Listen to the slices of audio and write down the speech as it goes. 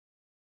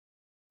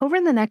Over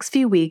the next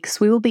few weeks,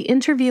 we will be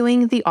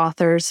interviewing the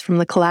authors from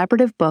the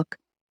collaborative book,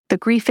 The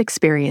Grief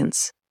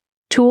Experience: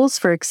 Tools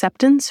for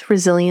Acceptance,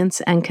 Resilience,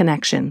 and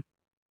Connection,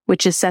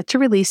 which is set to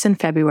release in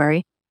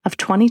February of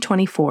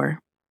 2024.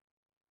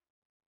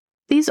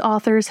 These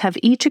authors have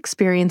each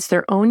experienced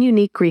their own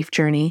unique grief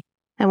journey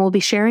and will be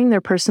sharing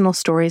their personal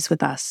stories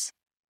with us.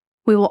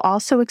 We will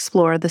also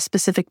explore the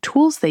specific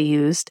tools they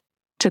used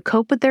to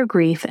cope with their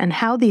grief and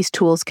how these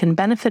tools can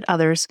benefit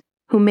others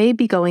who may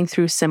be going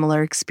through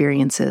similar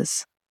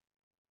experiences.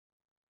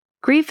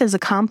 Grief is a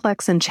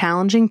complex and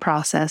challenging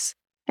process,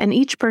 and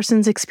each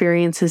person's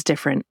experience is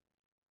different.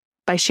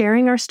 By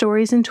sharing our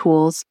stories and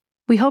tools,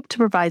 we hope to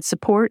provide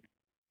support,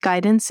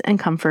 guidance, and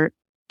comfort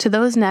to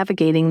those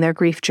navigating their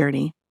grief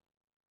journey.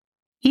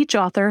 Each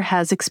author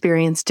has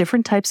experienced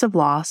different types of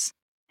loss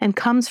and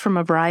comes from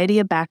a variety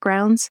of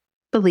backgrounds,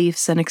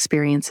 beliefs, and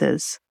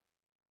experiences.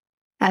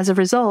 As a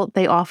result,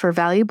 they offer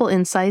valuable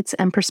insights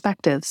and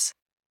perspectives.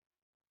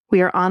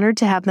 We are honored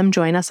to have them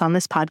join us on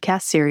this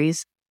podcast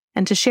series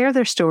and to share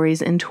their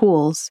stories and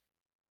tools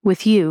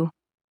with you,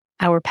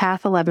 our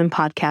Path 11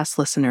 podcast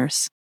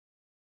listeners.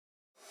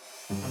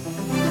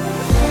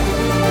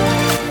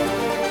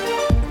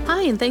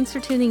 Hi, and thanks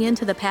for tuning in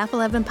to the Path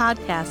 11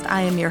 podcast.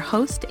 I am your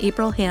host,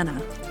 April Hanna.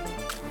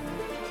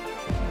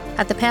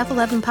 At the Path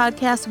 11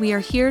 podcast, we are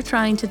here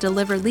trying to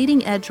deliver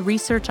leading-edge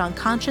research on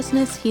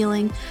consciousness,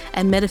 healing,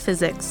 and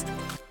metaphysics.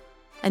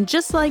 And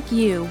just like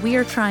you, we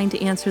are trying to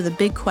answer the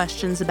big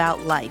questions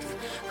about life.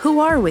 Who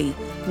are we?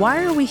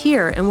 Why are we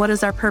here? And what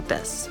is our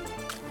purpose?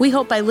 We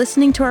hope by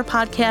listening to our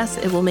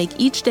podcast, it will make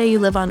each day you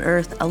live on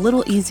Earth a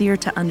little easier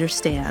to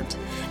understand.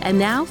 And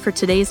now for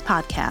today's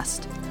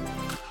podcast.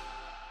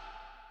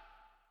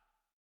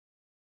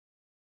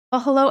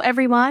 Well, hello,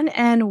 everyone,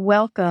 and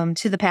welcome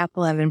to the Path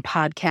 11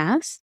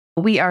 podcast.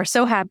 We are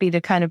so happy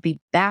to kind of be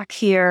back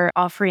here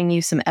offering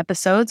you some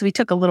episodes. We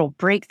took a little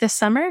break this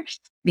summer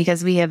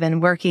because we have been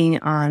working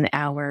on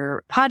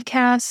our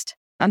podcast.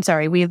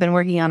 We have been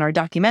working on our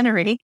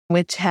documentary,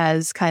 which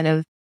has kind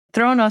of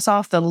thrown us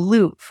off the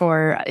loop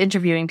for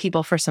interviewing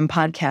people for some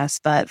podcasts.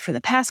 But for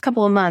the past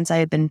couple of months, I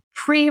have been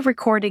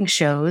pre-recording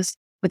shows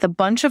with a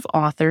bunch of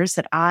authors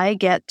that I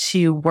get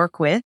to work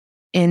with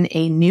in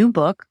a new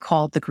book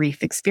called The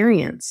Grief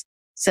Experience.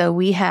 So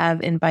we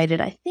have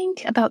invited, I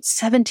think, about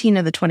 17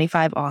 of the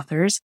 25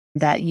 authors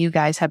that you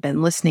guys have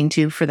been listening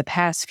to for the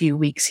past few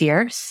weeks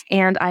here.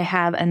 And I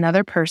have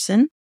another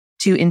person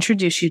to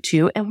introduce you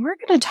to, and we're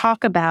going to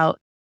talk about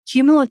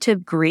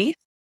cumulative grief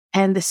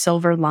and the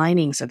silver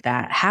linings of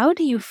that. How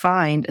do you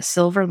find a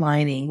silver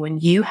lining when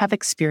you have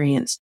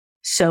experienced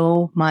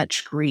so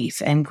much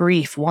grief and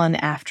grief one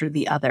after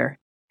the other?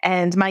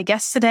 And my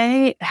guest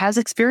today has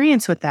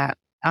experience with that,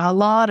 a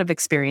lot of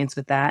experience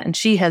with that. And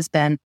she has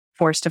been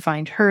forced to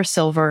find her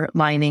silver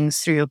linings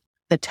through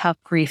the tough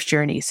grief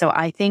journey. So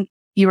I think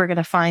you are going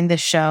to find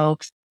this show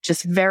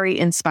just very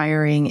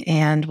inspiring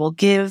and will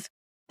give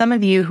some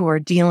of you who are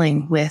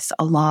dealing with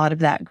a lot of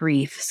that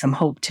grief some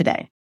hope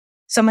today.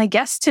 So my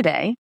guest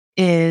today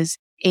is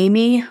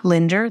Amy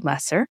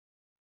Lindner-Lesser,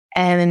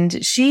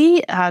 and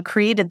she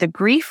created the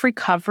Grief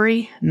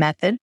Recovery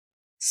Method,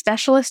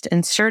 specialist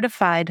and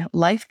certified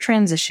life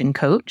transition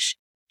coach.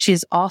 She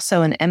is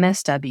also an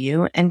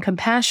MSW and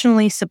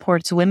compassionately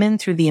supports women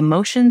through the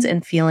emotions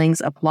and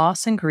feelings of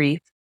loss and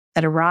grief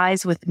that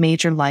arise with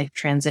major life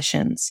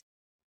transitions.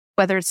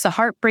 Whether it's the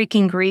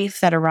heartbreaking grief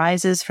that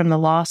arises from the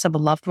loss of a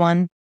loved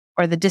one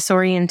or the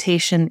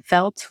disorientation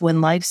felt when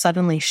life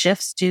suddenly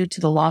shifts due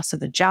to the loss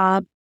of a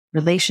job,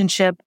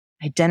 relationship,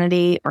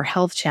 identity, or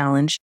health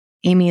challenge,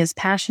 Amy is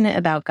passionate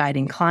about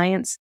guiding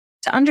clients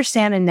to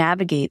understand and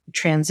navigate the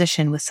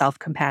transition with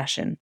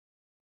self-compassion.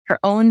 Her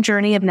own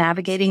journey of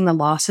navigating the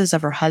losses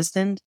of her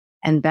husband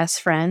and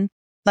best friend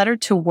led her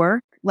to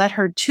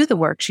the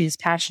work she is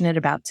passionate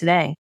about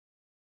today.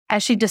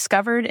 As she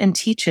discovered and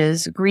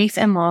teaches, grief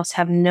and loss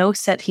have no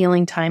set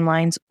healing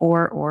timelines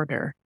or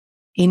order.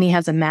 Amy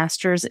has a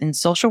master's in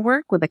social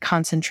work with a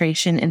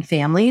concentration in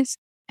families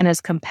and has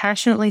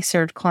compassionately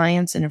served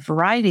clients in a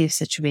variety of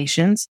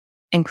situations,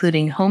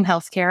 including home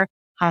healthcare,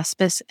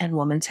 hospice, and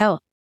women's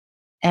health.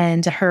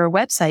 And her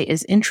website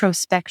is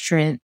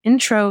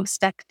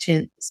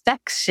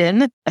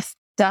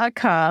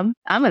introspection.com.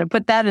 I'm going to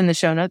put that in the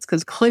show notes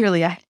because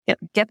clearly I can't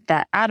get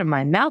that out of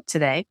my mouth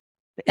today.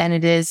 And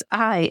it is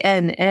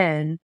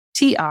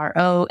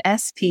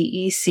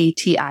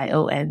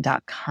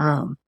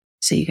introspection.com.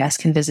 So you guys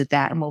can visit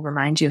that and we'll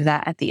remind you of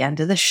that at the end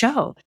of the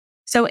show.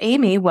 So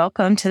Amy,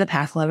 welcome to the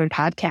Path 11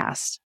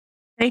 podcast.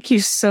 Thank you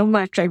so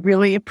much. I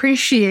really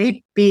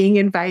appreciate being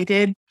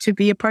invited to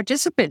be a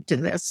participant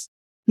in this.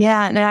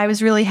 Yeah, and I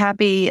was really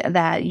happy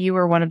that you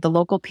were one of the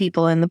local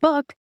people in the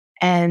book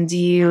and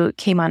you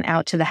came on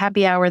out to the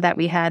happy hour that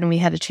we had, and we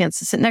had a chance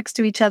to sit next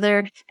to each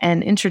other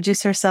and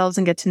introduce ourselves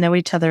and get to know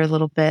each other a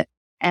little bit.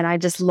 And I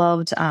just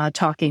loved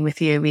talking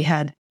with you. We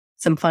had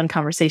some fun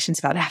conversations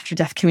about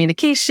after-death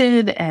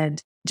communication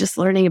and just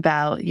learning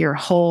about your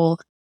whole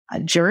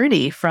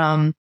journey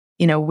from,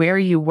 where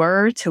you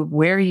were to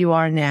where you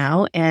are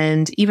now.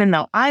 And even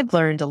though I've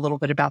learned a little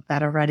bit about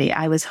that already,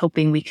 I was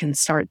hoping we can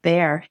start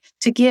there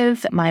to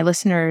give my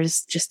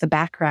listeners just the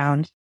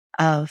background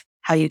of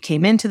how you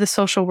came into the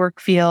social work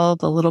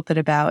field, a little bit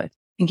about, I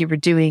think you were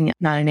doing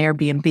not an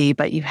Airbnb,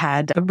 but you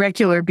had A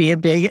regular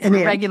B&B. And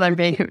a regular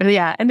B,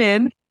 yeah, an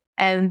inn.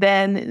 And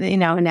then,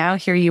 now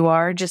here you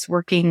are just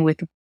working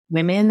with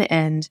women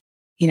and,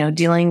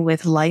 dealing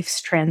with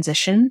life's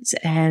transitions.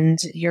 And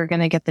you're going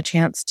to get the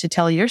chance to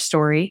tell your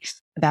story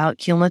about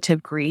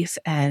cumulative grief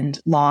and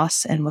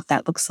loss and what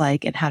that looks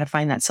like and how to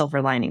find that silver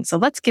lining. So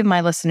let's give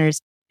my listeners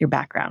your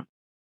background.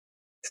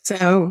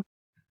 So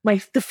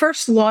the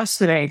first loss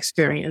that I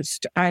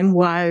experienced, I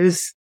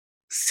was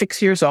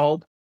 6 years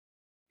old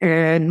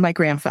and my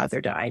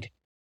grandfather died.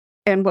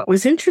 And what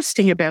was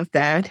interesting about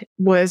that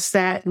was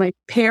that my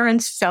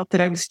parents felt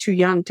that I was too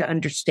young to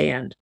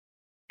understand.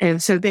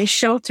 And so they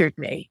sheltered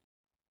me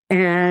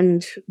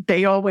and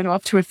they all went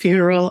off to a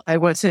funeral. I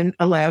wasn't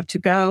allowed to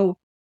go.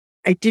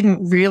 I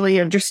didn't really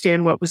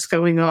understand what was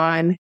going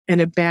on.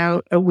 And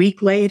about a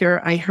week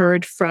later, I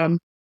heard from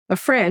a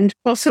friend,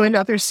 also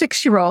another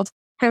 6-year-old,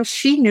 how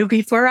she knew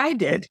before I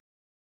did.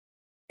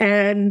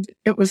 And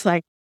it was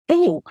like,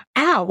 oh,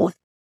 ow.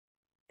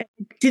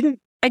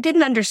 I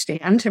didn't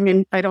understand. I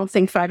mean, I don't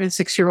think 5 and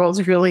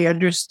 6-year-olds really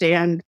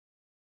understand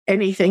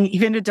anything,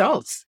 even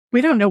adults. We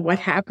don't know what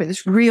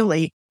happens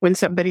really when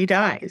somebody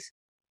dies.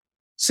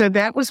 So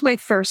that was my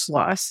first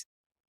loss.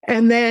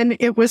 And then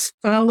it was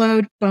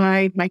followed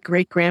by my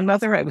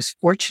great-grandmother. I was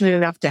fortunate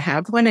enough to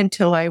have one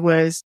until I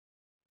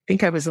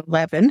think I was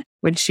 11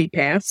 when she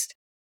passed.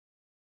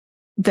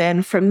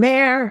 Then from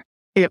there,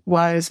 it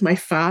was my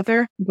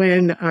father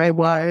when I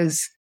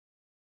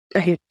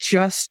had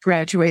just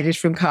graduated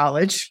from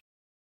college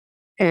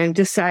and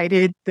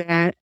decided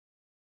that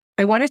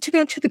I wanted to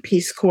go to the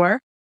Peace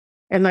Corps.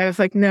 And I was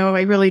like, no,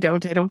 I really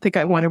don't. I don't think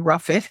I want to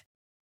rough it.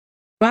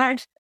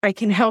 But I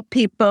can help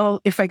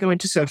people if I go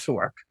into social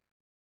work.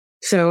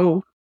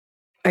 So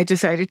I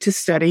decided to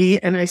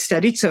study, and I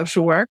studied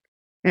social work.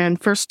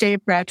 And first day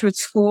of graduate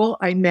school,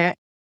 I met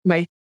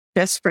my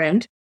best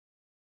friend.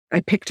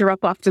 I picked her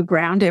up off the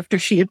ground after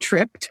she had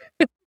tripped.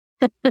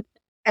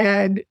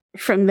 And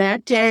from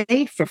that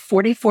day, for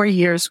 44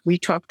 years, we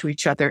talked to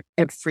each other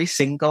every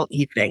single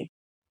evening,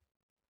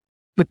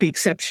 with the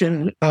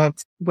exception of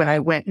when I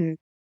went and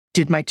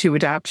did my 2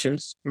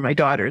 adoptions for my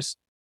daughters.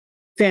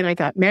 Then I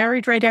got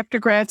married right after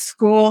grad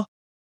school.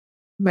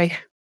 My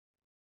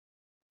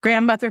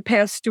grandmother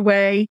passed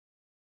away.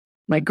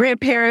 My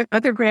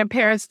other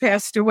grandparents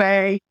passed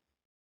away.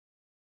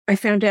 I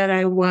found out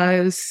I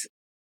was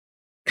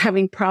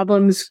having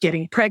problems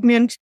getting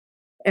pregnant,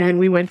 and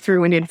we went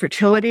through an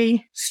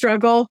infertility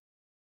struggle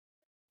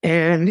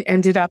and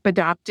ended up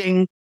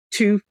adopting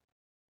 2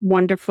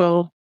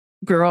 wonderful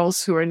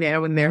girls who are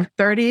now in their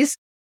 30s,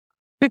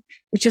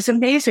 which is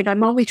amazing.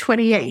 I'm only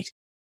 28.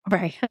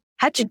 Right.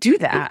 How'd you do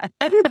that?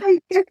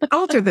 They're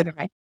older than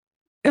I.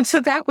 And so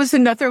that was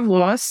another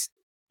loss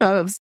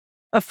of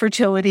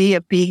fertility,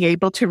 of being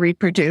able to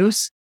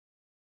reproduce.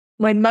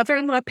 My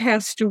mother-in-law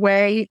passed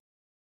away,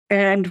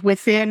 and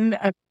within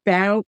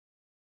about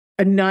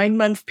a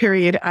 9-month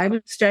period, I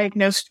was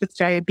diagnosed with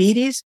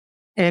diabetes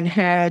and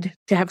had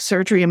to have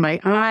surgery in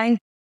my eye.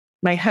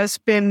 My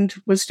husband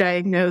was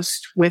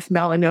diagnosed with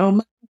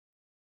melanoma,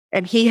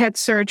 and he had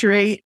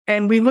surgery.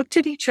 And we looked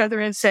at each other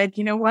and said,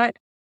 you know what?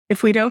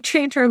 If we don't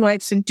change our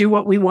lives and do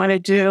what we want to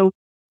do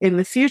in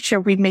the future,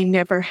 we may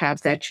never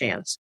have that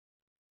chance.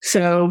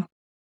 So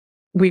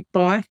we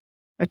bought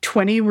a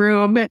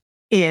 20-room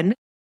inn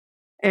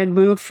and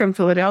moved from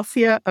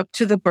Philadelphia up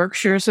to the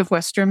Berkshires of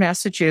Western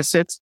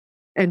Massachusetts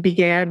and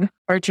began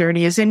our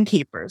journey as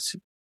innkeepers.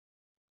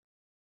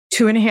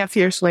 2.5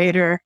 years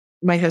later,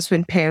 my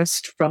husband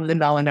passed from the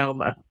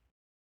melanoma.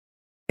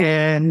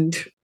 And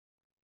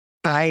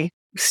I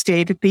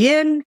stayed at the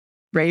inn,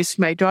 raised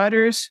my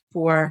daughters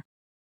for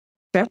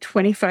about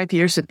 25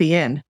 years at the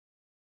inn.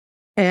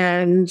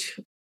 And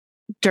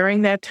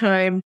during that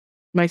time,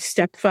 my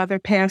stepfather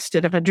passed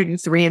at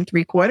 103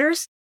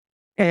 3/4.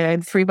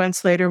 And 3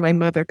 months later, my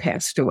mother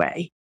passed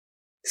away.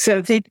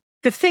 So the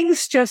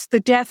things, just the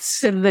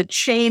deaths and the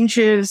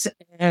changes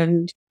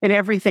and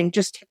everything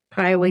just kept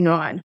piling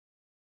on.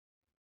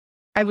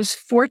 I was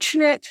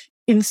fortunate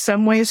in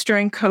some ways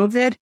during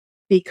COVID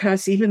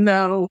because even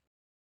though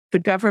the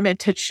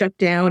government had shut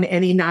down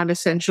any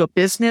non-essential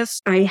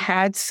business, I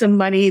had some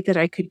money that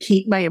I could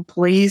keep my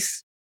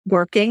employees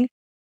working.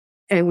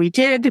 And we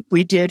did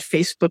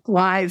Facebook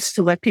Lives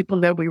to let people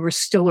know we were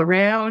still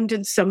around.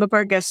 And some of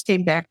our guests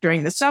came back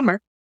during the summer.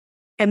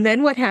 And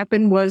then what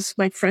happened was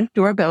my front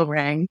doorbell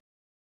rang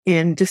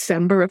in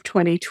December of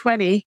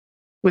 2020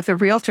 with a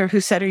realtor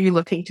who said, "Are you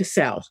looking to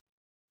sell?"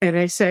 And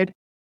I said,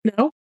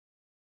 "No."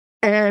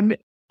 And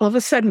all of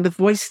a sudden, the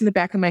voice in the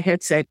back of my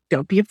head said,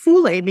 "Don't be a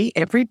fool, Amy.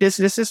 Every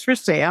business is for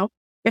sale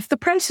if the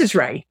price is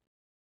right."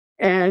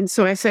 And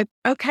so I said,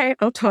 "Okay,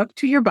 I'll talk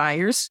to your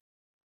buyers."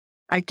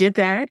 I did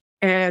that.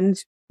 And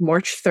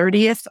March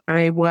 30th,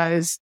 I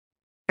was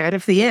out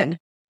of the inn.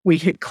 We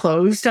had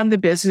closed on the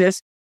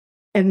business.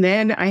 And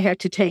then I had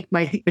to take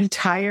my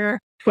entire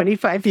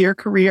 25-year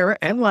career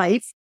and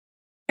life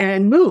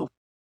and move.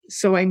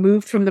 So I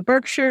moved from the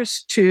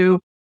Berkshires to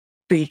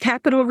the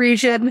capital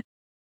region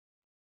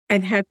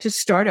and had to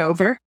start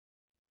over,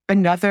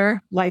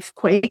 another life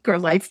quake or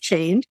life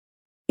change.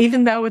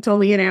 Even though it's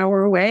only an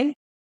hour away,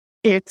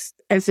 it's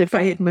as if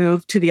I had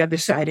moved to the other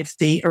side of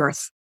the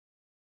earth.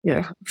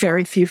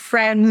 Very few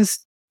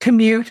friends,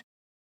 commute.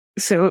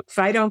 So if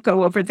I don't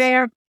go over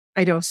there,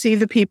 I don't see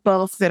the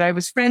people that I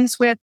was friends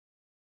with.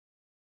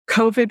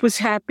 COVID was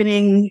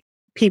happening.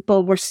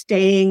 People were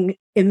staying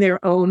in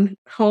their own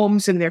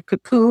homes, in their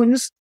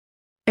cocoons,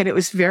 and it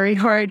was very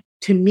hard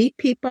to meet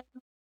people.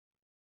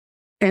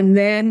 And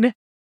then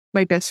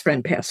my best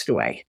friend passed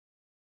away.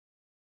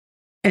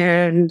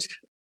 And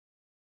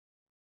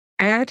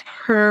at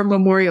her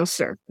memorial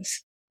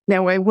service,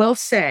 now I will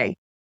say,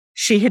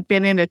 she had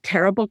been in a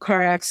terrible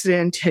car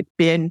accident, had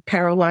been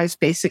paralyzed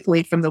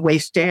basically from the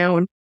waist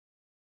down,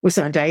 was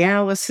on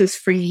dialysis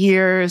for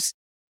years.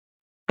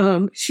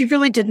 She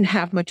really didn't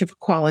have much of a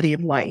quality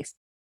of life.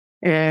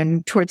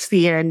 And towards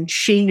the end,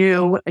 she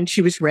knew and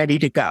she was ready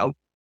to go.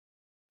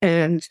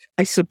 And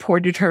I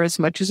supported her as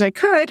much as I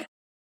could.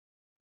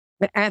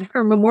 But at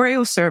her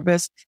memorial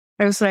service,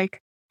 I was like,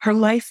 her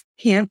life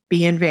can't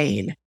be in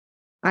vain.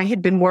 I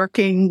had been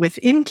working with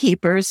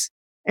innkeepers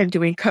and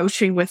doing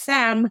coaching with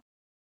them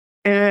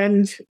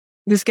and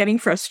was getting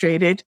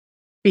frustrated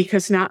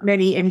because not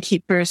many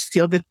innkeepers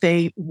feel that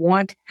they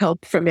want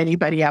help from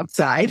anybody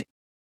outside.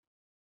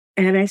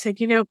 And I said,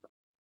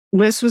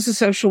 Liz was a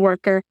social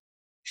worker.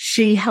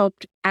 She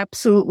helped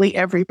absolutely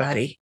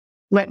everybody.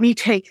 Let me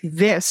take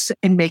this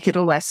and make it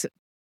a lesson.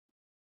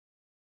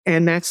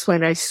 And that's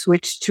when I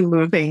switched to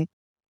moving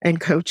and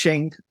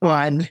coaching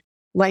on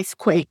life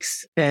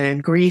quakes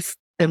and grief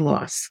and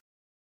loss.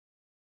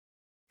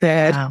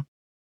 That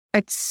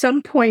at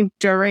some point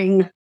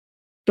during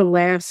the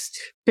last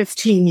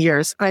 15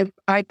 years,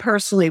 I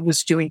personally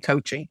was doing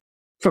coaching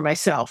for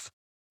myself.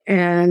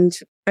 And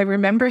I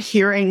remember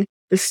hearing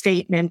the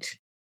statement,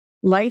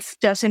 life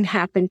doesn't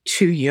happen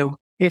to you,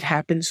 it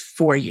happens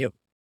for you.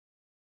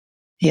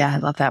 Yeah, I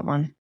love that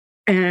one.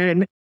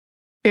 And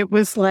it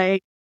was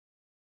like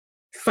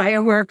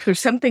fireworks or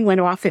something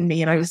went off in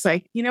me. And I was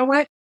like, you know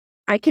what?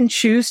 I can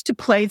choose to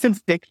play the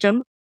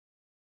victim,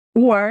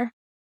 or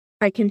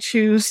I can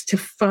choose to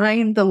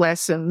find the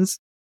lessons,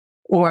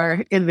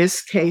 or in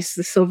this case,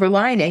 the silver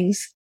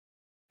linings,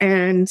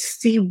 and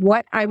see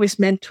what I was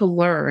meant to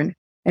learn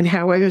and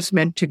how I was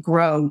meant to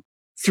grow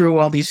through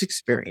all these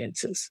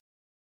experiences.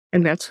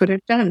 And that's what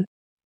I've done.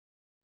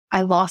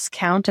 I lost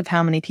count of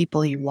how many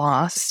people you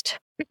lost,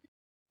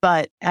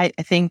 but I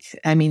think,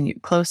 you're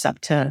close up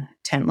to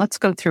 10. Let's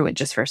go through it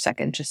just for a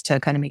second, just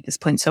to kind of make this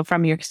point. So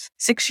from your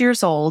 6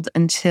 years old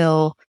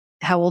until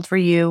how old were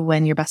you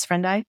when your best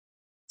friend died?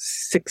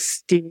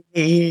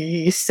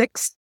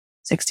 66.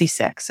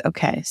 66.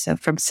 Okay. So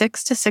from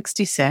 6 to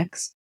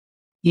 66,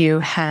 you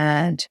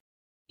had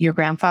your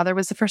grandfather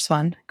was the first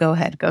one. Go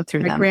ahead. Go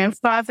through my them. My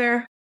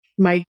grandfather,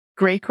 my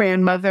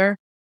great-grandmother,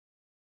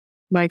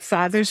 my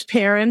father's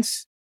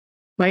parents,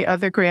 my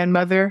other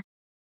grandmother.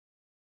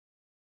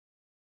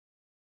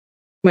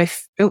 I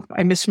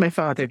missed my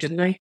father, didn't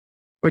I?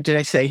 Or did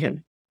I say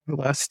him? I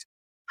lost.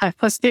 I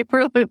must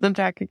them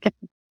back again.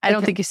 I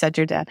don't think you said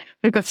your dad.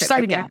 We'll go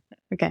start again.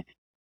 Okay.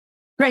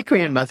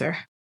 Great-grandmother,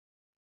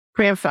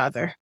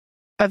 grandfather,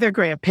 other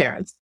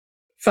grandparents,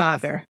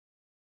 father,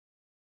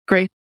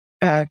 great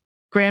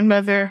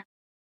grandmother,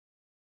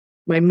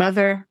 my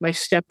mother, my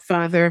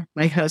stepfather,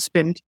 my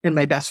husband, and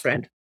my best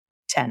friend.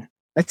 10.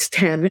 That's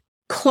 10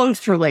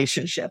 close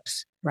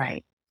relationships.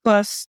 Right.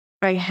 Plus,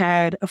 I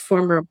had a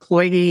former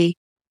employee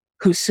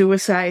who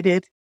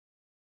suicided,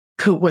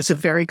 who was a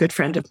very good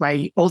friend of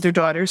my older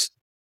daughter's.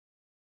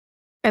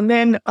 And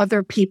then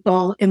other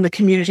people in the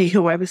community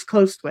who I was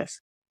close with.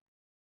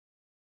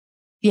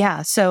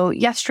 Yeah. So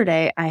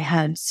yesterday I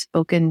had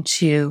spoken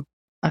to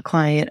a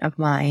client of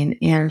mine,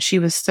 and she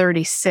was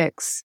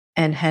 36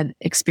 and had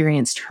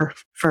experienced her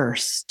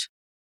first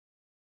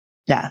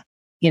death,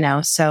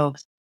 so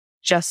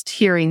just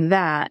hearing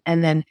that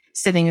and then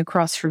sitting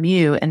across from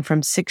you and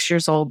from 6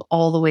 years old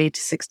all the way to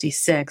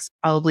 66,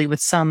 probably with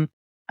some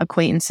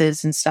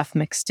acquaintances and stuff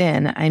mixed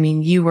in.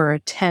 You were a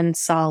 10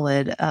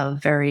 solid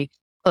of very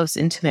close,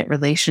 intimate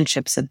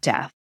relationships of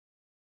death.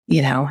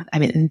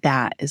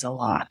 That is a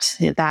lot.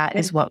 That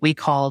is what we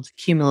called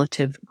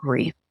cumulative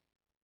grief.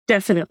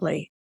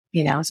 Definitely.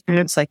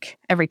 It's like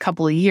every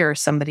couple of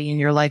years, somebody in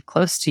your life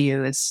close to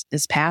you is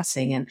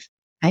passing. And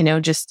I know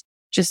just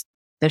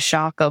the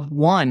shock of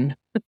one,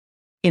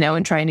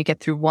 and trying to get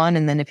through one.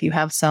 And then if you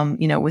have some,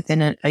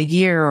 within a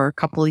year or a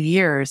couple of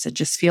years, it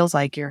just feels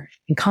like you're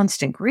in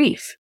constant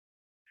grief.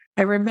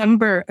 I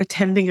remember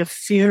attending a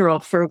funeral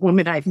for a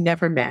woman I've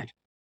never met.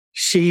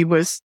 She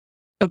was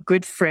a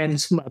good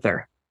friend's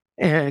mother.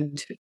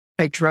 And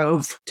I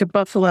drove to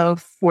Buffalo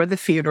for the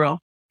funeral.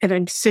 And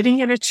I'm sitting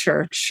in a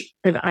church,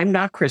 and I'm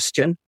not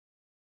Christian.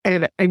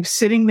 And I'm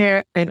sitting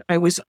there, and I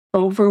was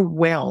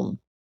overwhelmed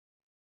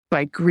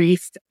by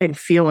grief and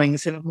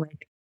feelings. And I'm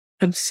like,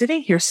 I'm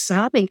sitting here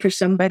sobbing for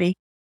somebody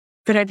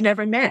that I've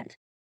never met.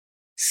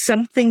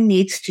 Something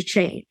needs to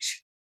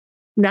change.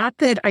 Not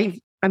that I'm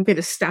going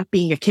to stop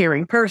being a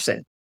caring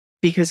person,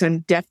 because I'm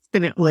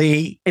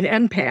definitely an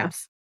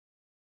empath.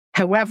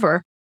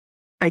 However,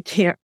 I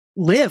can't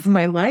live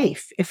my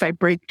life if I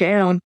break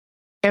down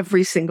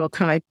every single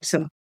time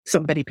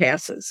somebody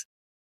passes.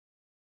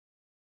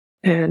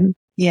 And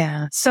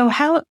Yeah. So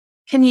how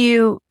can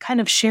you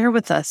kind of share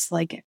with us,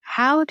 like,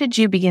 how did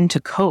you begin to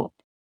cope,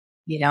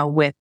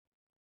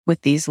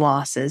 with these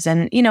losses?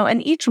 And,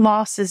 and each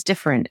loss is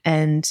different.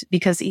 And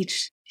because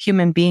each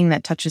human being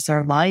that touches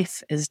our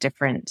life is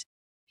different,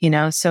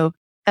 so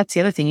that's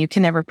the other thing. You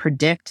can never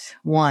predict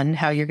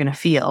how you're going to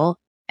feel,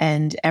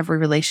 and every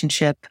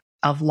relationship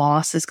of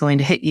loss is going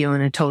to hit you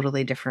in a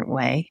totally different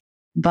way.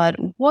 But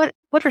what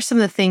are some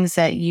of the things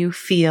that you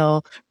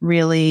feel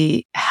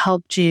really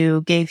helped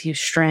you, gave you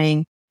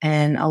strength,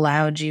 and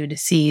allowed you to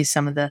see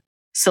some of the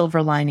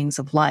silver linings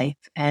of life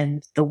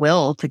and the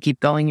will to keep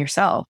going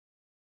yourself?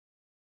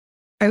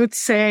 I would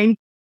say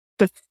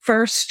the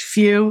first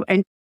few,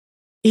 and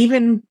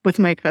even with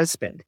my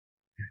husband,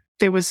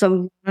 there was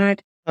a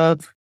lot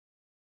of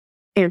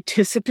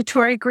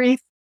anticipatory grief.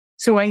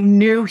 So I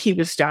knew he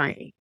was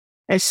dying.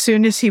 As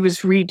soon as he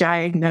was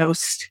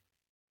re-diagnosed,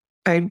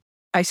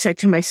 I said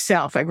to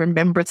myself, I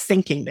remember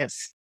thinking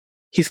this,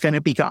 he's going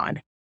to be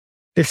gone.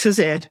 This is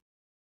it.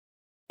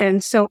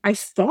 And so I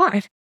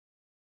thought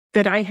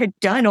that I had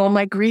done all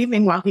my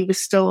grieving while he was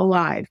still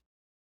alive.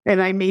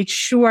 And I made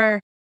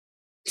sure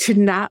to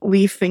not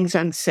leave things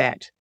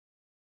unsaid.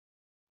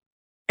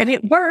 And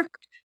it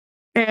worked.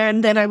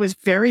 And then I was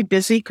very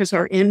busy because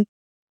our inn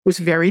was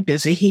very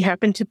busy. He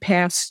happened to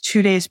pass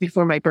 2 days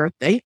before my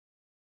birthday.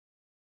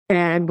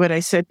 And what I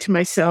said to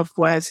myself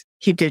was,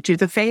 he did you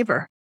the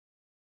favor.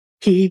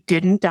 He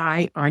didn't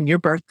die on your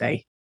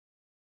birthday.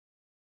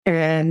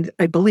 And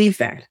I believe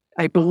that.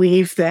 I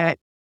believe that,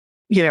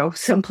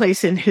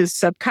 someplace in his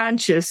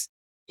subconscious,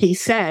 he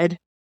said,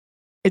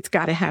 it's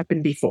got to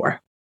happen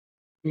before.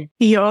 Mm.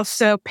 He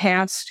also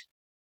passed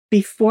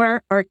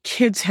before our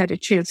kids had a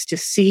chance to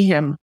see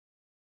him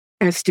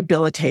as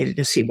debilitated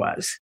as he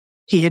was.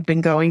 He had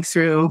been going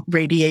through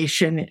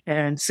radiation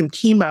and some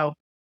chemo,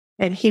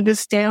 and he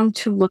was down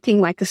to looking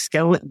like a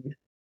skeleton.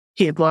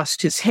 He had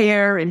lost his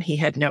hair and he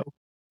had no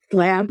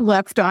slab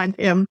left on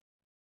him.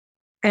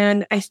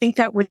 And I think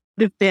that would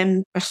have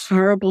been a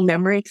horrible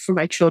memory for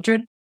my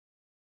children.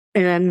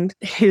 And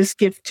his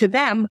gift to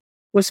them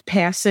was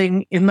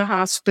passing in the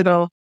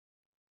hospital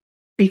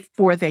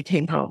before they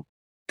came home,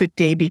 the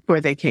day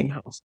before they came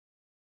home.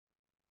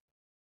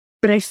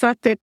 But I thought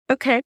that,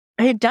 okay,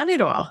 I had done it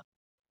all.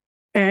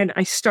 And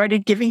I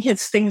started giving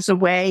his things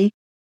away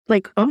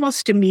like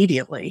almost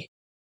immediately.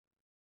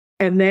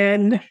 And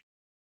then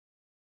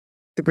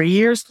 3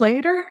 years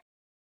later,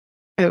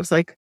 I was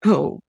like,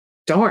 oh,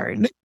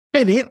 darn.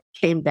 And it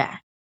came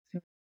back.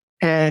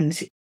 And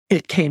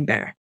it came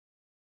back.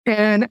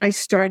 And I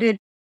started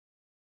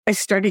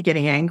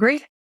getting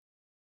angry,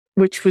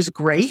 which was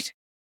great.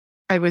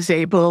 I was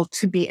able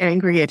to be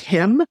angry at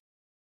him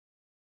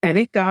and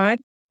at God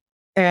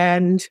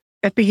and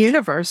at the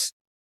universe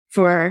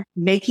for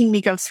making me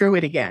go through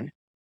it again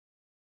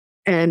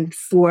and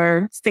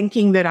for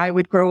thinking that I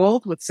would grow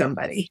old with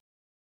somebody.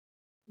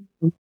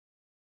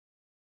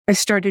 I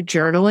started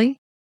journaling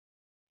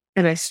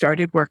and I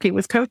started working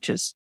with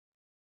coaches.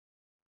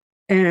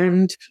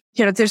 And,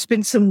 there's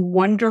been some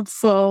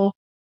wonderful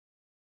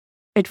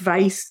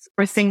advice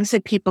or things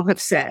that people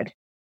have said.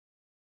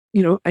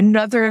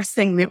 Another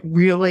thing that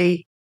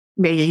really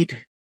gave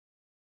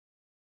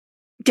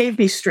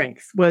me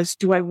strength was,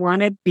 do I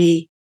want to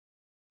be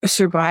a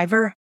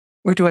survivor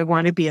or do I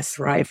want to be a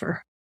thriver?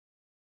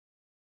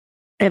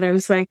 And I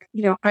was like,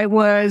 I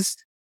was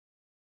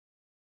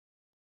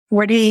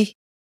 40,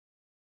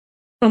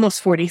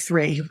 almost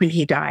 43 when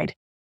he died.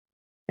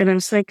 And I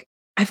was like,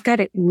 I've got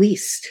at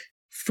least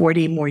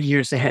 40 more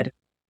years ahead.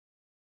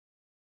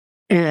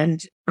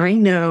 And I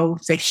know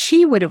that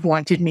he would have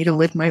wanted me to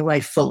live my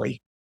life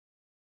fully.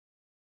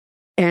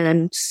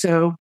 And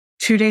so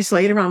 2 days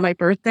later on my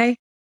birthday,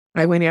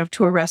 I went out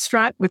to a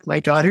restaurant with my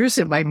daughters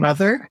and my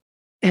mother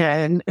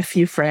and a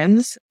few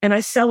friends, and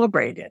I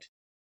celebrated.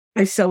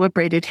 I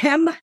celebrated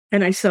him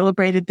and I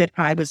celebrated that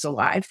I was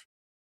alive.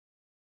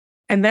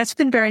 And that's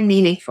been very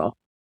meaningful.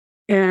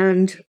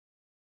 And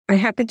I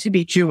happen to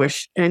be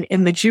Jewish, and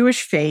in the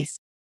Jewish faith,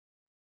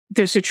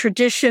 there's a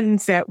tradition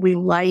that we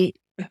light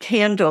a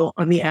candle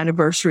on the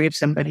anniversary of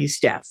somebody's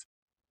death.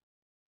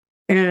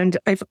 And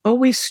I've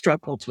always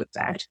struggled with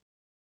that.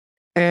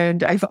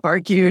 And I've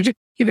argued,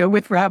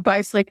 with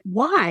rabbis, like,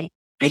 why?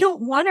 I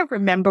don't want to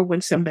remember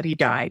when somebody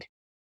died.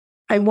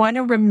 I want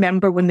to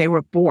remember when they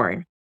were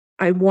born.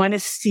 I want to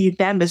see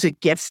them as a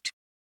gift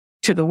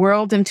to the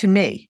world and to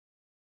me.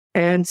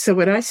 And so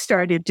what I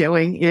started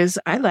doing is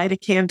I light a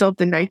candle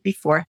the night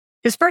before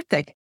his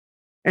birthday.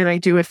 And I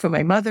do it for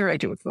my mother. I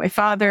do it for my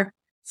father,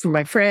 for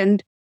my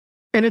friend.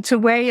 And it's a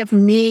way of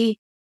me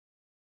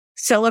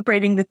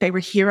celebrating that they were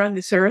here on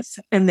this earth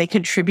and they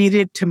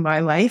contributed to my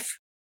life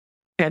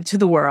and to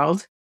the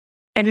world.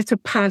 And it's a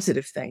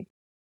positive thing.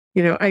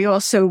 I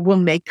also will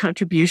make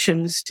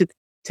contributions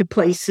to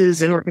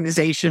places and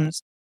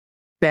organizations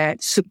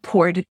that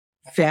support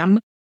them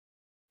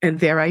and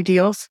their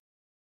ideals.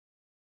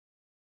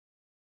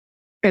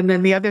 And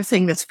then the other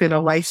thing that's been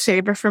a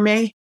lifesaver for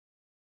me,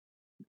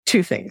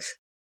 two things.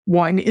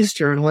 One is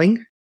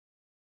journaling,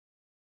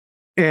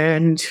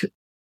 and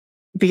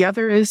the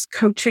other is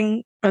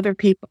coaching other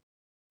people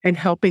and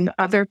helping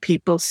other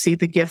people see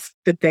the gift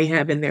that they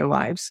have in their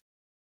lives.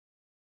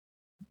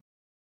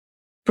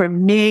 For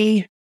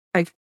me,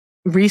 I've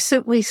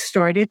recently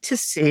started to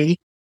see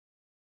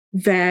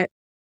that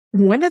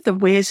one of the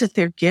ways that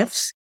they're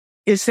gifts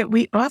is that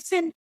we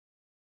often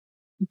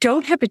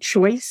don't have a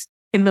choice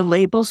in the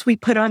labels we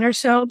put on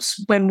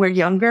ourselves when we're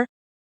younger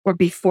or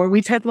before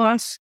we've had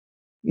loss.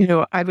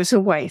 I was a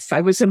wife,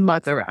 I was a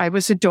mother, I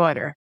was a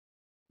daughter.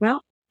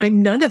 Well,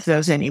 I'm none of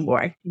those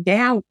anymore.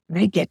 Now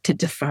I get to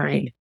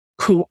define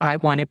who I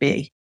want to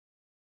be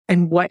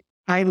and what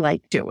I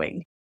like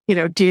doing.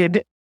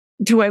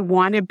 Do I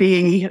want to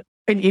be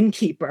an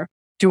innkeeper?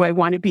 Do I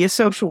want to be a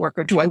social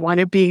worker? Do I want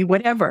to be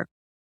whatever?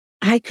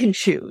 I can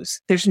choose.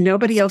 There's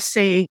nobody else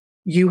saying,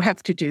 you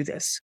have to do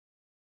this.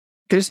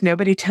 There's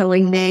nobody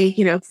telling me,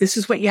 this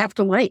is what you have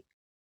to like,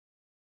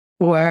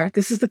 or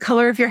this is the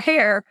color of your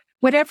hair,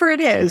 whatever it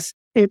is,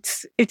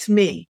 it's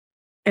me.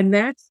 And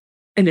that's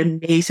an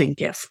amazing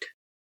gift.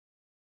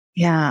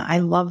 Yeah, I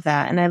love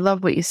that. And I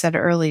love what you said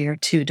earlier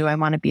too. Do I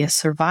want to be a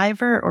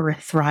survivor or a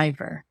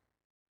thriver?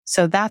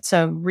 So that's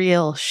a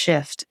real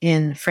shift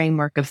in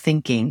framework of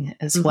thinking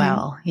as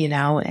well,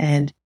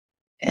 and,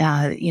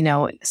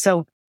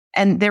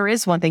 and there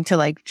is one thing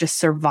to just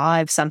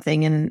survive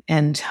something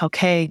and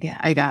okay,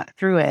 I got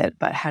through it,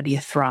 but how do you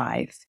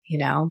thrive,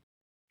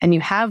 And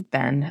you have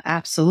been,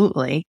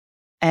 absolutely.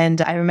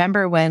 And I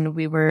remember when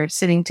we were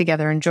sitting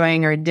together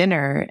enjoying our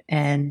dinner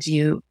and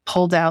you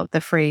pulled out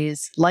the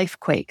phrase life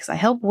quakes. I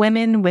help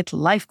women with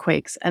life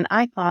quakes. And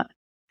I thought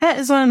that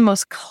is one of the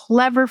most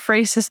clever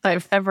phrases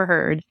I've ever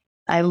heard.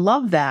 I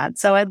love that.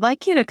 So I'd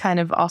like you to kind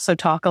of also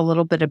talk a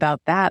little bit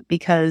about that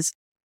because,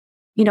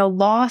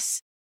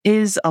 loss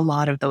is a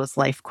lot of those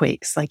life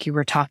quakes like you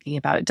were talking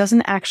about. It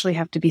doesn't actually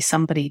have to be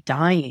somebody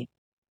dying,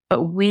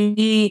 but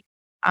we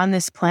on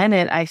this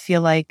planet, I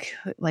feel like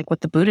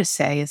what the Buddhists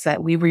say is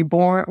that we're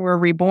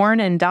reborn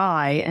and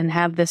die and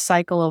have this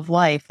cycle of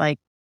life,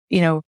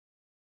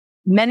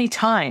 many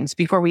times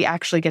before we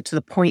actually get to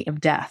the point of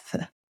death.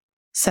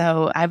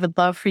 So I would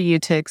love for you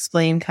to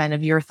explain kind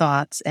of your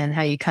thoughts and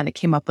how you kind of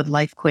came up with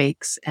life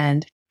quakes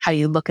and how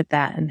you look at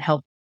that and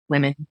help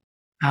women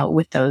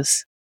with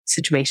those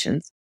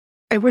situations.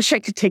 I wish I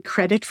could take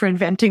credit for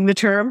inventing the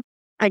term.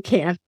 I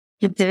can't.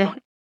 You did.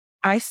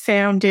 I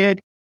found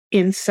it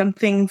in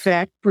something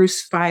that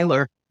Bruce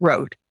Feiler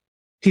wrote.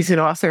 He's an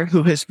author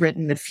who has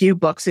written a few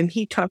books, and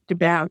he talked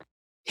about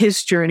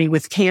his journey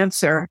with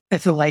cancer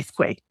as a life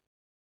quake.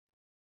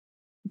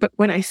 But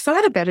when I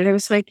thought about it, I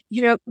was like,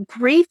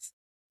 grief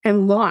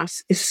and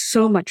loss is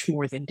so much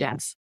more than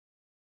death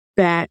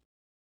that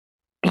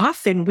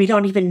often we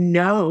don't even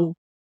know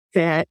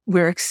that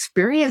we're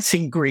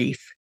experiencing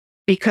grief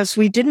because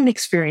we didn't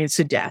experience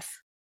a death.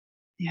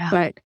 Yeah.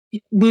 But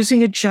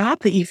losing a job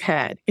that you've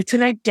had, it's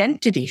an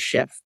identity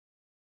shift.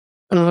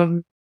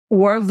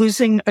 Or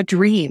losing a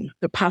dream,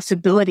 the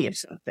possibility of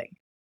something.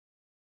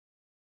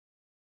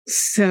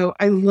 So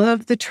I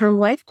love the term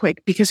lifequake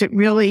because it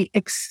really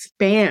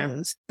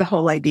expands the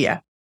whole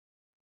idea.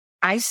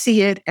 I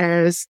see it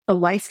as a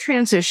life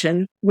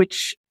transition,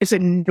 which is a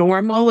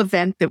normal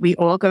event that we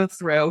all go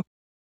through.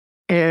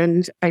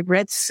 And I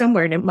read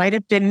somewhere, and it might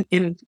have been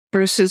in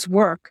Bruce's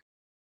work,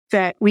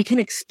 that we can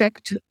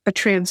expect a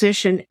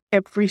transition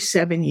every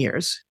 7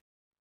 years.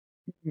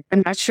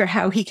 I'm not sure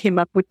how he came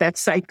up with that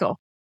cycle.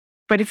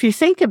 But if you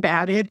think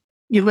about it,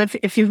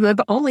 if you live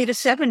only to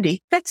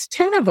 70, that's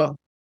 10 of them.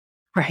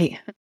 Right.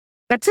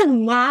 That's a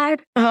lot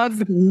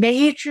of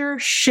major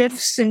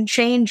shifts and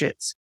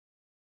changes.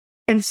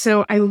 And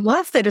so I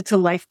love that it's a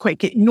life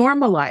quake. It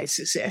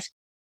normalizes it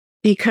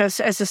because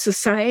as a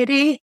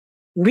society,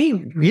 we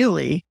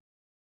really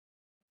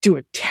do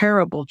a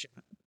terrible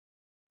job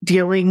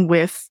dealing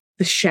with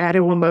the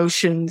shadow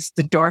emotions,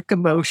 the dark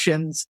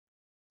emotions,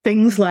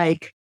 things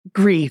like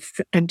grief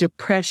and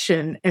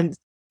depression and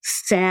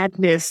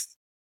sadness,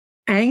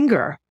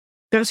 anger.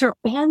 Those are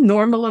all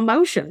normal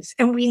emotions.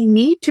 And we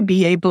need to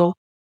be able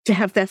to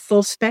have that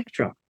full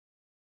spectrum.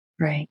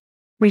 Right.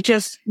 We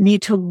just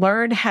need to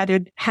learn how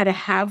to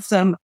have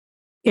them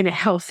in a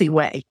healthy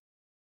way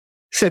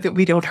so that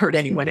we don't hurt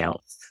anyone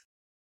else.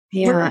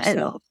 Yeah.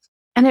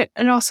 And it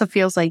also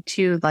feels like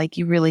too, like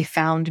you really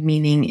found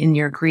meaning in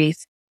your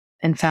grief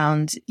and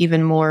found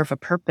even more of a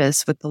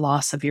purpose with the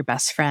loss of your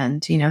best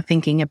friend,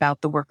 thinking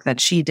about the work that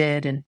she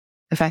did and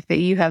the fact that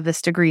you have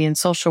this degree in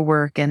social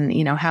work and,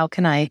 how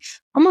can I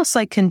almost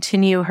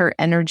continue her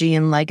energy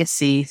and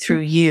legacy through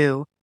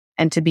you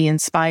and to be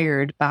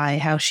inspired by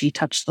how she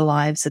touched the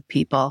lives of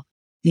people,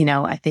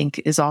 I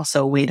think is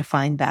also a way to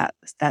find that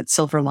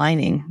silver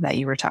lining that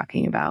you were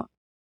talking about.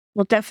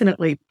 Well,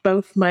 definitely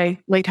both my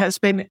late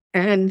husband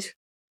and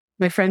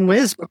my friend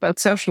Liz were both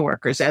social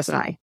workers as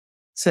I.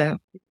 So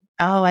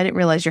Oh, I didn't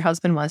realize your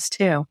husband was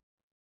too.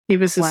 he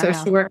was a Wow.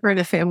 social worker and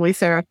a family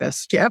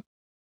therapist. Yep.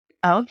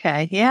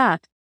 Okay. Yeah.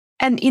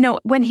 And,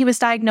 when he was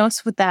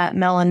diagnosed with that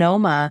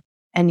melanoma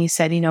and you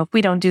said, if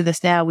we don't do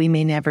this now, we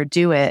may never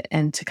do it.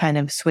 And to kind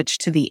of switch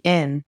to the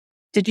in,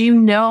 did you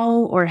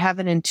know or have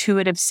an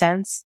intuitive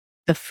sense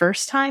the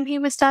first time he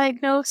was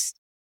diagnosed?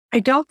 I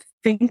don't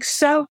think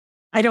so.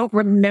 I don't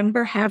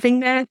remember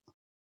having that.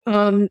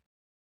 Um,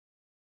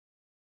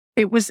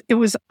 it was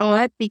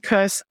odd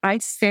because I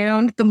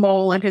found the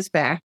mole on his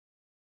back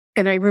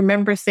and I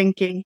remember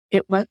thinking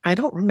I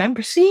don't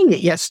remember seeing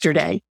it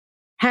yesterday.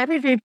 How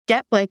did it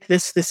get like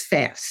this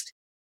fast?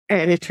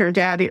 And it turned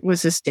out it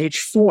was a stage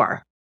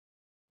 4.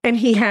 And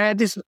he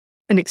had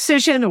an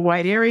excision, a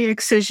wide area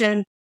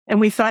excision, and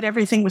we thought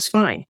everything was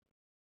fine.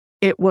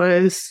 It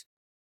was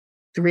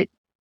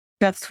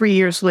about 3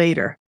 years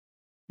later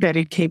that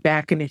it came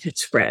back and it had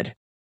spread.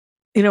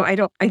 I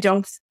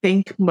don't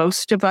think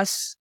most of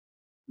us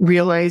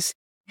realize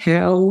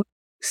how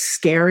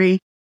scary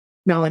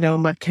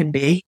melanoma can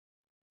be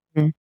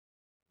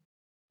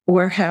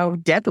or how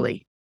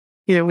deadly.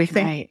 We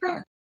think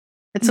Right.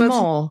 It's a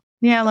mole.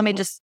 Yeah, let me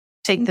just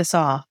take this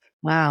off.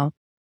 Wow.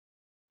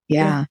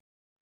 Yeah.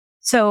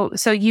 So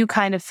you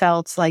kind of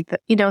felt like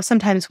that,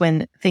 sometimes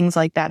when things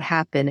like that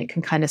happen, it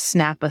can kind of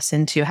snap us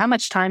into how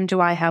much time do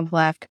I have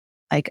left?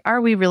 Like, are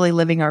we really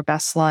living our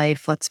best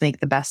life? Let's make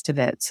the best of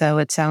it. So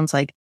it sounds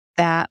like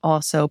that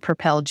also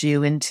propelled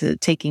you into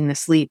taking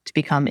this leap to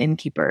become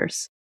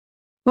innkeepers.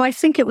 Well, I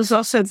think it was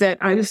also that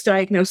I was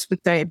diagnosed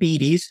with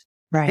diabetes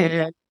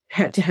and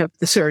had to have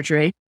the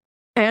surgery.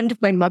 And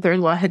my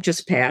mother-in-law had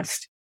just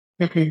passed.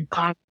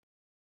 I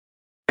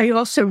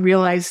also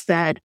realized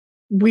that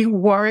we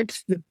weren't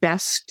the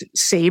best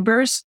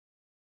savers,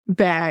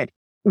 that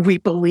we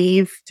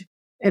believed,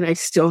 and I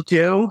still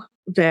do,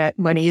 that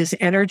money is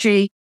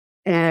energy.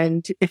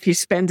 And if you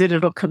spend it,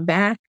 it'll come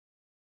back.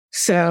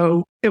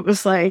 So it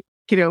was like,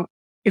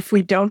 if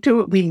we don't do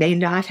it, we may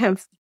not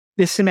have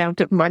this amount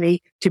of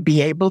money to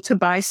be able to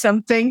buy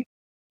something.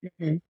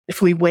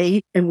 If we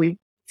wait and we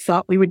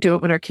thought we would do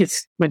it when our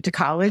kids went to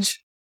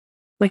college,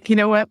 like, you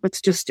know what, let's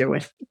just do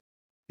it.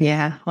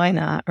 Yeah, why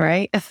not?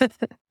 Right.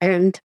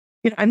 And,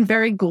 I'm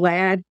very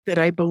glad that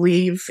I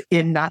believe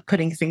in not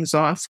putting things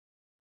off.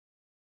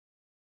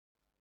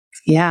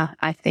 Yeah,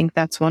 I think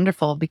that's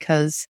wonderful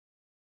because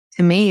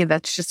to me,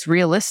 that's just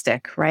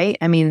realistic, right?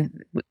 I mean,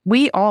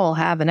 we all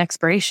have an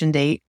expiration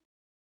date.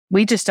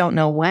 We just don't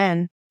know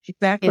when,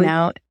 Exactly.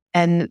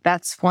 and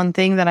that's one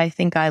thing that I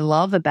think I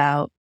love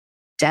about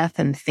death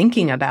and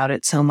thinking about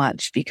it so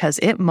much because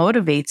it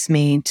motivates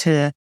me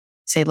to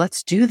say,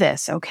 let's do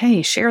this.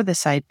 Okay, share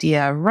this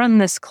idea, run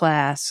this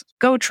class,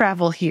 go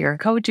travel here,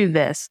 go do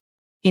this.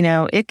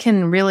 It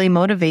can really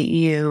motivate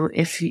you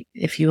if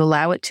you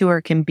allow it to,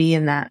 or can be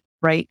in that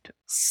right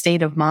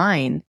state of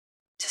mind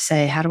to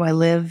say, how do I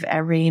live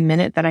every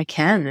minute that I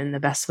can in the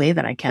best way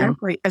that I can?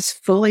 Exactly. As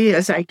fully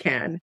as I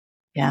can.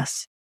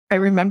 Yes. I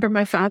remember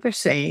my father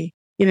saying,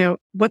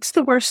 what's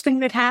the worst thing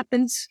that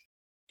happens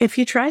if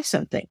you try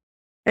something?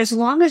 As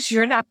long as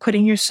you're not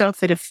putting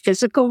yourself at a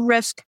physical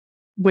risk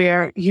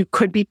where you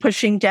could be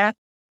pushing death,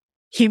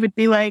 he would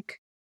be like,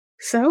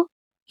 so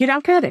you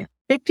don't get it.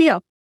 Big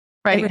deal.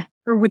 Right.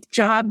 Or with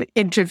job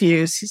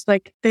interviews, he's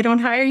like, they don't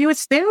hire you.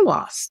 It's their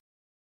loss.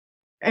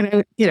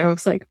 And,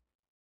 it's like,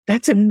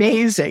 that's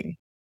amazing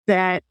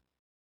that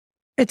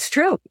it's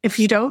true. If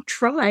you don't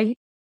try,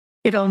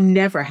 it'll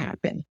never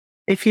happen.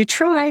 If you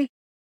try,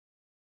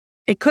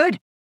 it could.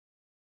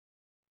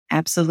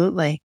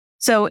 Absolutely.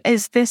 So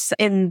is this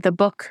in the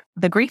book,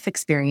 The Grief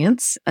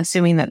Experience,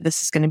 assuming that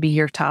this is going to be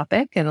your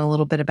topic and a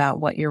little bit about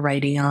what you're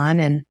writing on?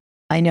 And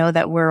I know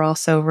that we're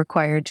also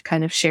required to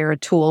kind of share a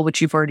tool,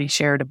 which you've already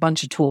shared a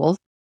bunch of tools,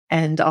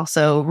 and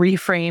also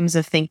reframes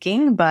of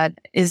thinking. But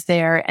is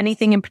there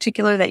anything in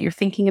particular that you're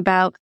thinking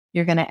about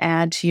you're going to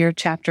add to your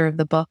chapter of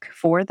the book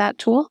for that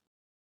tool?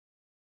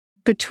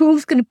 The tool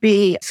is going to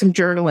be some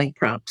journaling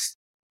prompts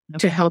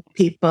to help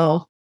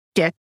people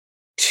get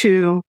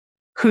to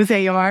who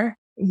they are,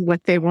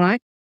 what they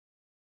want.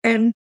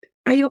 And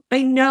I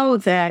know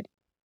that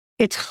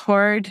it's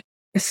hard,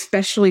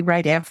 especially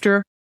right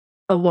after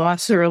a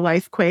loss or a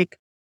life quake.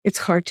 It's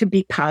hard to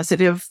be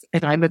positive,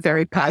 and I'm a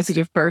very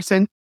positive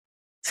person.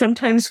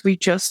 Sometimes we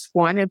just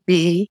want to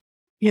be,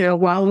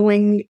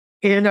 wallowing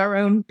in our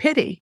own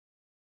pity.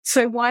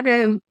 So I want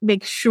to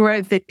make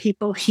sure that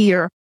people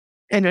hear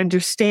and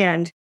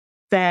understand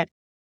that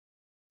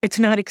it's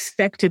not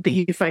expected that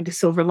you find a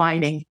silver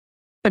lining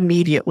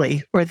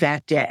immediately or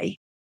that day.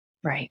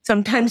 Right.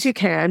 Sometimes you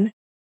can,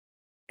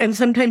 and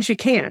sometimes you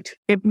can't.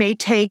 It may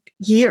take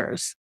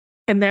years,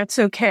 and that's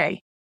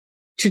okay.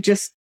 To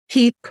just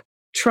keep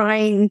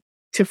trying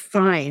to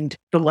find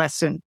the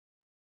lesson.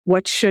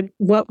 What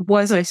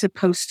was I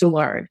supposed to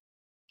learn?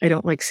 I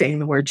don't like saying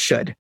the word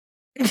should.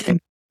 And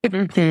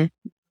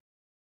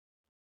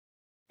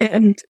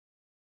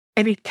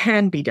it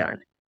can be done.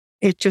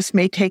 It just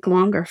may take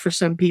longer for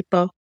some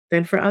people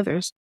than for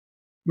others.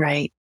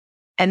 Right.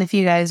 And if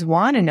you guys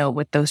want to know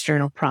what those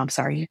journal prompts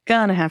are, you're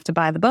going to have to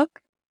buy the book.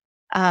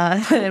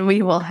 And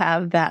we will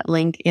have that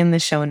link in the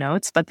show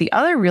notes. But the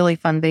other really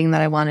fun thing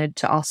that I wanted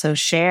to also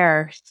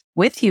share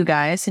with you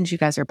guys, since you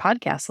guys are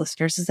podcast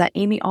listeners, is that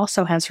Amy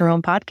also has her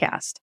own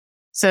podcast.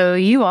 So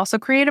you also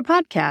create a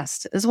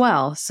podcast as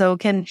well. So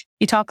can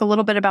you talk a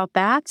little bit about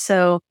that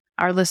so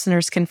our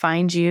listeners can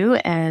find you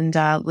and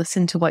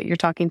listen to what you're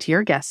talking to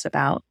your guests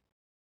about?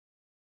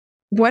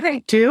 What I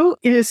do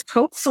is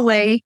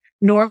hopefully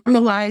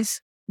normalize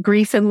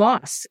grief and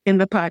loss in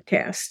the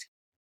podcast.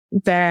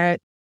 That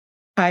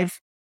I've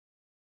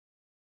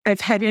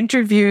had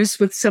interviews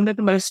with some of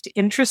the most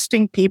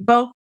interesting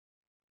people.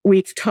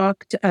 We've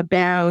talked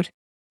about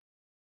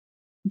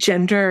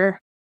gender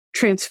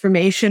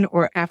transformation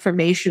or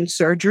affirmation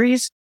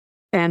surgeries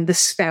and the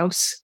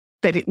spouse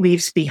that it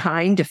leaves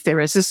behind if there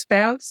is a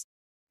spouse.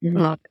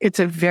 It's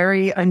a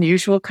very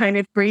unusual kind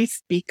of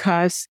grief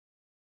because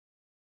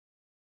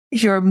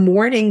you're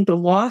mourning the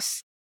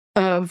loss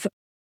of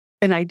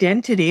an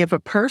identity of a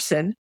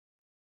person.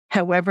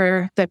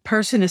 However, that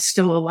person is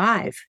still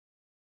alive,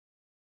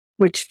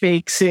 which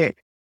makes it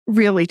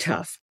really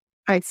tough.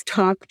 I've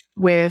talked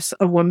with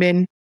a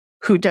woman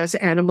who does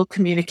animal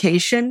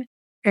communication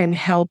and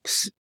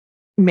helps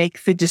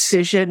make the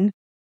decision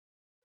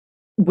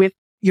with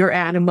your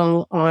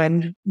animal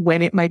on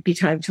when it might be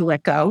time to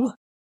let go.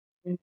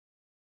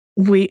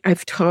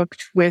 I've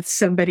talked with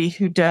somebody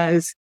who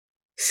does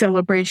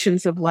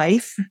celebrations of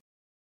life,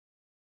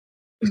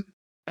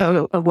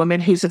 a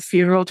woman who's a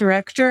funeral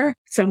director,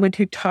 someone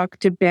who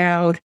talked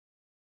about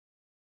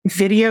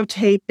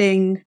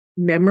videotaping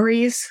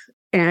memories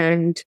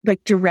and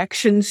like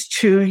directions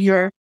to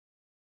your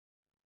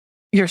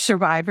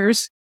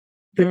survivors,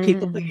 the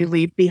people that you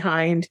leave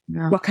behind.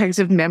 Yeah. What kinds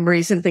of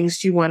memories and things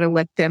do you want to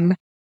let them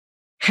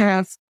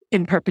have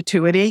in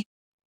perpetuity?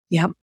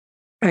 Yep.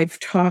 I've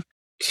talked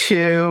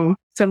to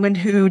someone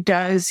who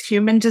does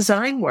human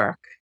design work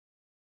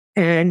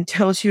and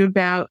tells you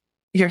about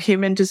your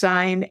human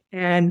design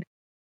and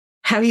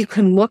how you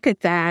can look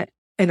at that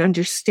and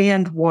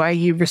understand why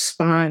you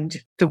respond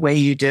the way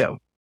you do.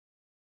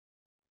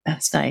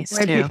 That's nice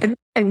too.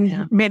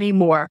 And many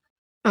more.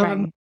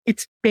 Right.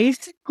 It's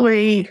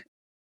basically,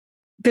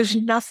 there's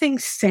nothing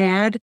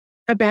sad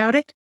about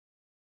it.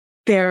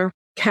 They're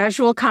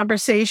casual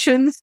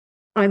conversations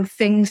on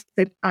things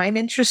that I'm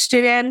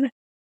interested in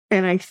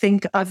and I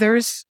think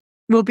others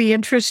will be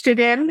interested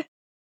in.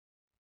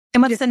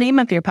 And what's the name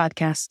of your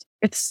podcast?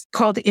 It's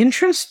called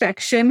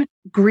Introspection,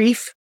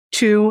 Grief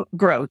to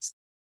Growth.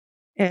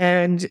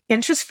 And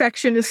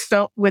introspection is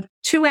spelled with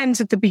two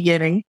N's at the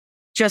beginning,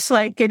 just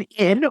like an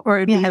in or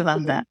an I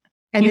love that.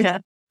 And it's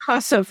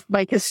because of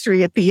my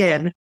history at the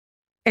end.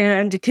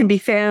 And it can be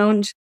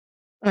found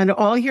on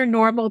all your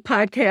normal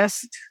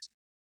podcast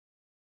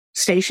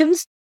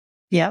stations.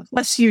 Yeah.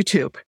 Plus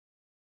YouTube.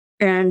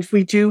 And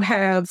we do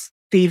have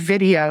the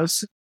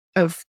videos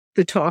of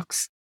the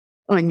talks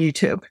on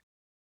YouTube.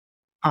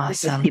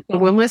 Awesome. People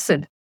will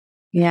listen.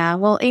 Yeah.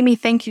 Well, Amy,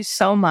 thank you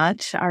so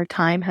much. Our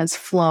time has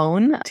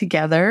flown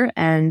together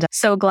and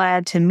so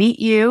glad to meet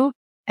you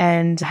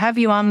and have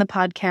you on the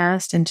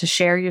podcast and to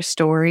share your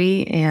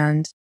story.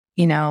 And,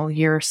 you know,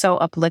 you're so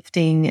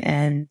uplifting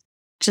and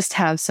just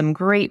have some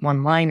great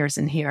one-liners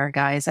in here,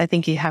 guys. I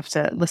think you have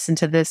to listen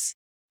to this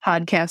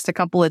podcast a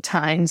couple of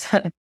times,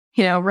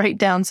 you know, write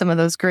down some of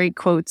those great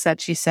quotes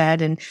that she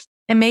said. And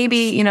maybe,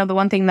 you know, the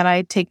one thing that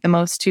I take the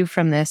most too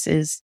from this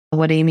is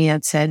what Amy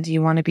had said. Do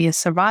you want to be a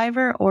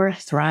survivor or a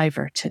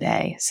thriver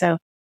today? So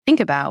think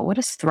about, what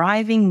does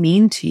thriving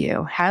mean to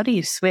you? How do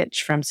you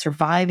switch from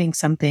surviving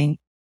something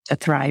to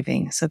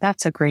thriving? So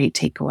that's a great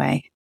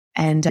takeaway.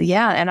 And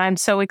and I'm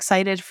so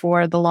excited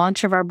for the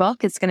launch of our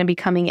book. It's going to be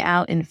coming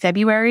out in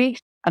February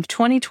of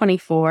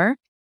 2024.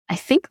 I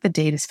think the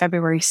date is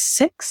February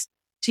 6th.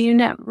 Do you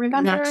remember?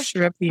 I'm not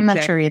sure. I'm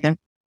not sure either.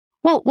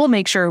 Well, we'll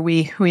make sure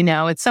we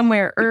know. It's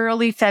somewhere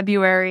early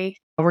February.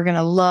 We're going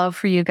to love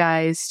for you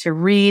guys to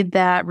read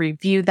that,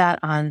 review that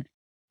on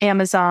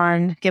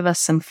Amazon, give us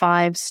some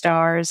 5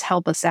 stars,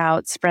 help us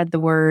out, spread the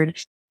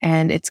word.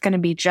 And it's going to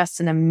be just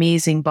an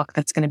amazing book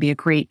that's going to be a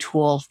great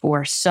tool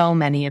for so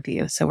many of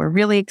you. So we're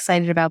really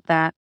excited about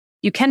that.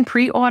 You can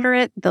pre-order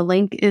it. The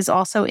link is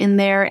also in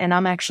there. And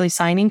I'm actually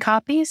signing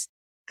copies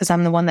because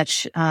I'm the one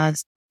that's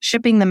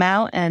shipping them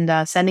out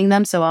and sending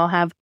them. So I'll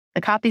have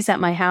the copies at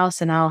my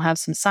house and I'll have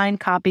some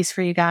signed copies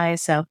for you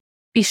guys. So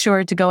be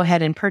sure to go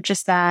ahead and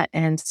purchase that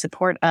and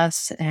support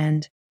us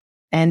and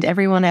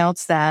everyone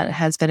else that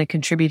has been a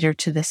contributor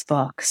to this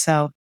book.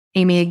 So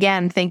Amy,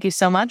 again, thank you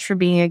so much for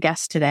being a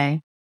guest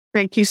today.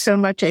 Thank you so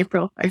much,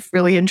 April. I've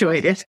really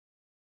enjoyed it.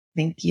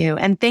 Thank you.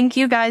 And thank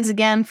you guys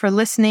again for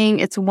listening.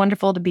 It's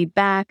wonderful to be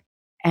back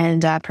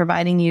and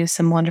providing you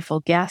some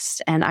wonderful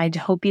guests. And I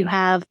hope you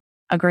have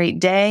a great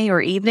day or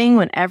evening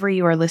whenever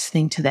you are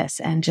listening to this,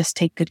 and just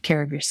take good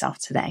care of yourself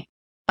today.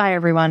 Bye,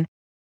 everyone.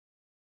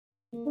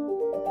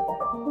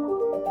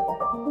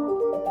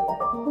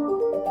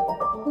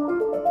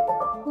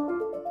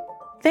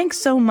 Thanks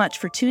so much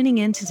for tuning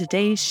in to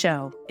today's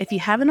show. If you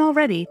haven't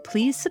already,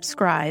 please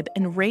subscribe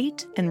and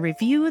rate and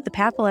review the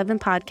Path 11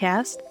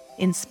 podcast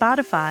in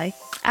Spotify,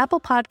 Apple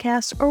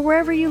Podcasts, or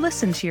wherever you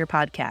listen to your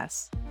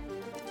podcasts.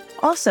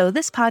 Also,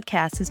 this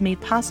podcast is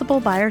made possible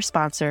by our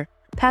sponsor,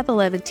 Path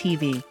 11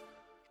 TV.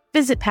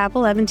 Visit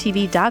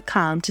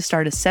path11tv.com to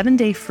start a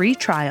 7-day free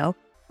trial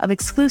of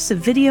exclusive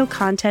video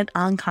content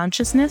on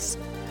consciousness,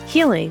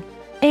 healing,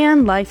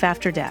 and life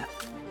after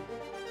death.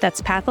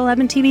 That's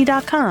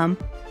path11tv.com,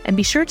 and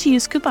be sure to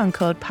use coupon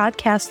code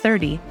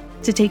PODCAST30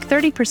 to take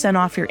 30%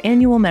 off your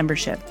annual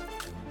membership.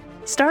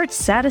 Start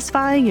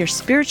satisfying your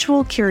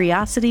spiritual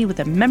curiosity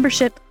with a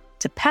membership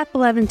to Path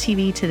 11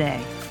 TV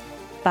today.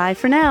 Bye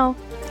for now.